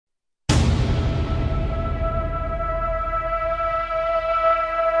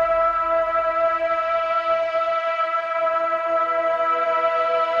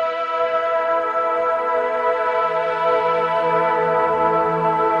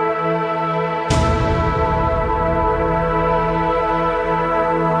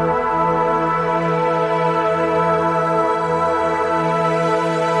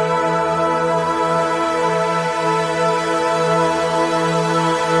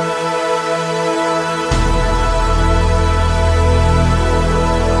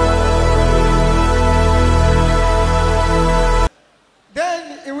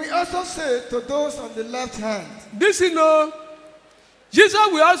the left hand. This you know, Jesus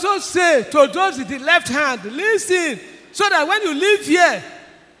will also say to those in the left hand, listen, so that when you live here,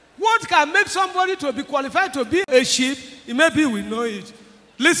 what can make somebody to be qualified to be a sheep, maybe we know it.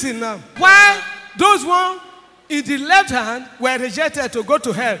 Listen now. Why those one in the left hand were rejected to go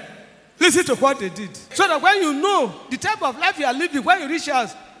to hell? Listen to what they did. So that when you know the type of life you are living, when you reach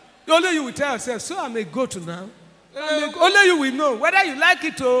us, only you will tell yourself, so I'm a goat now. Only you will know whether you like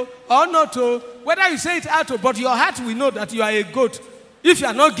it or not, whether you say it out, but your heart will know that you are a goat. If you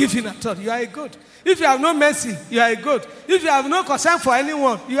are not giving at all, you are a goat. If you have no mercy, you are a goat. If you have no concern for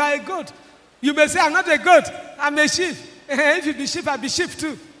anyone, you are a goat. You may say, I'm not a goat, I'm a sheep. If you be sheep, I'll be sheep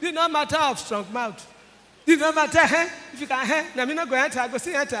too. It does not matter of strong mouth. It does not matter if you can, now I'm not going to enter, I go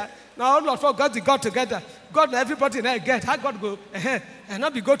see enter. Now all of us got the God together. God, everybody now get. How God go, and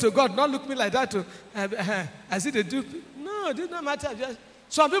not be go to God, not look me like that too. As if they do. No, it does not matter. Just,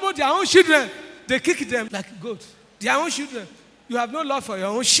 some people, their own children, they kick them like goats. Their own children. You have no love for your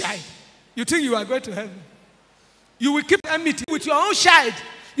own child. You think you are going to heaven. You will keep enmity with your own child.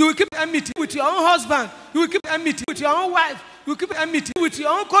 You will keep enmity with your own husband. You will keep enmity with your own wife. You will keep enmity with your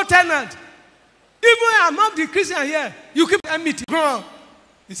own co-tenant. Even among the Christians here, you keep enmity.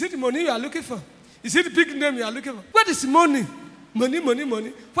 Is it the money you are looking for? Is it the big name you are looking for? What is money? Money.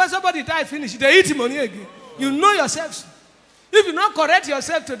 When somebody die, finish, they eat money again. You know yourself. If you not correct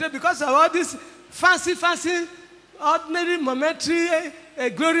yourself today because of all this fancy, ordinary, momentary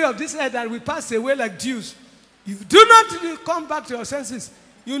glory of this earth that will pass away like dews, you do not come back to your senses.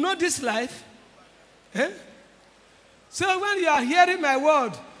 You know this life. So when you are hearing my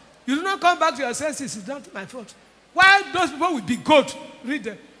word, you do not come back to your senses. It's not my fault. Why those people will be goat? Read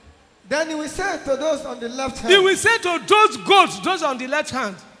them. Then he will say to those on the left hand. He will say to those goats, those on the left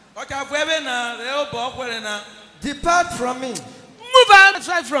hand, depart from me. Move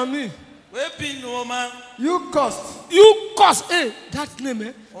outside from me. You cursed. You curse. That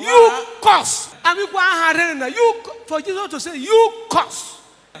name, You curse. And you for Jesus to say, you curse.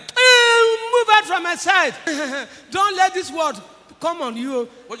 Move out from my side. Don't let this word come on you.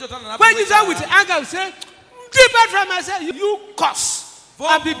 When Jesus with anger will say, depart from my side, you curse.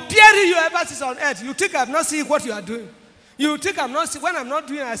 I'll be burying you ever since on earth. You think I'm not seeing what you are doing. You think I'm not seeing. When I'm not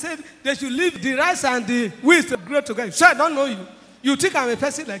doing, I said they should leave the rice and the wheat to grow together. So I don't know you. You think I'm a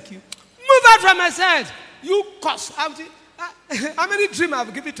person like you. Move out from my side. You curse. How many dreams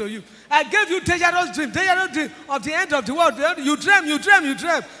I've given to you? I gave you dangerous dream of the end of the world. You dream.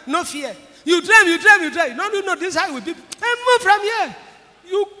 No fear. You dream. No, this is how it will be. And move from here.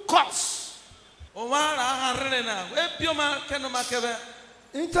 You curse.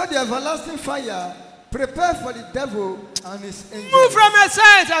 Into the everlasting fire, prepare for the devil and his angels. Move from my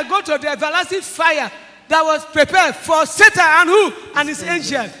side and go to the everlasting fire that was prepared for Satan and who? And his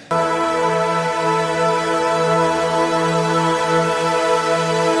angel.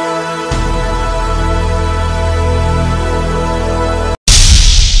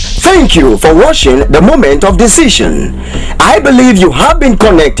 Thank you for watching the Moment of Decision. I believe you have been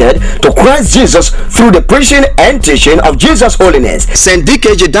connected to Christ Jesus through the preaching and teaching of Jesus Holiness. Saint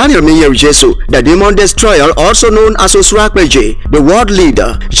DIKEJI Daniel MIYERIJESU, the demon destroyer, also known as DIKEJI, the world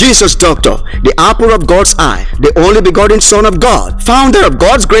leader, Jesus Doctor, the apple of God's eye, the only begotten Son of God, founder of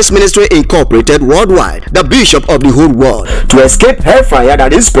God's Grace Ministry Incorporated worldwide, the bishop of the whole world, to escape hellfire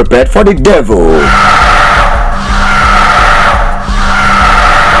that is prepared for the devil.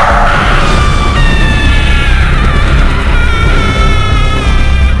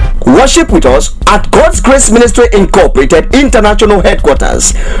 Worship with us at God's Grace Ministry Incorporated International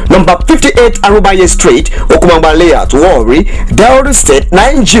Headquarters, number 58 Arubaye Street, Okumamba Layout, Warri, Delta State,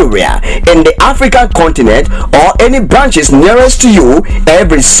 Nigeria, in the African continent, or any branches nearest to you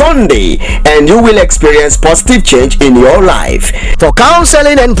every Sunday, and you will experience positive change in your life. For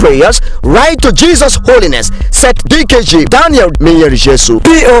counseling and prayers, write to Jesus Holiness, Saint DIKEJI Daniel MIYERIJESU,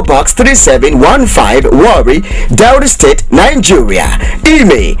 P.O. Box 3715, Warri, Delta State, Nigeria.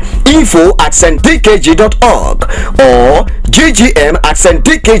 Email info@stdikeji.org or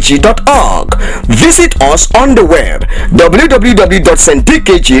ggm@stdikeji.org. Visit us on the web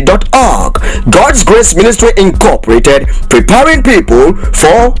www.stdikeji.org. God's Grace Ministry Incorporated, preparing people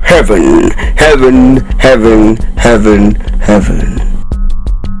for heaven. Heaven, heaven, heaven, heaven.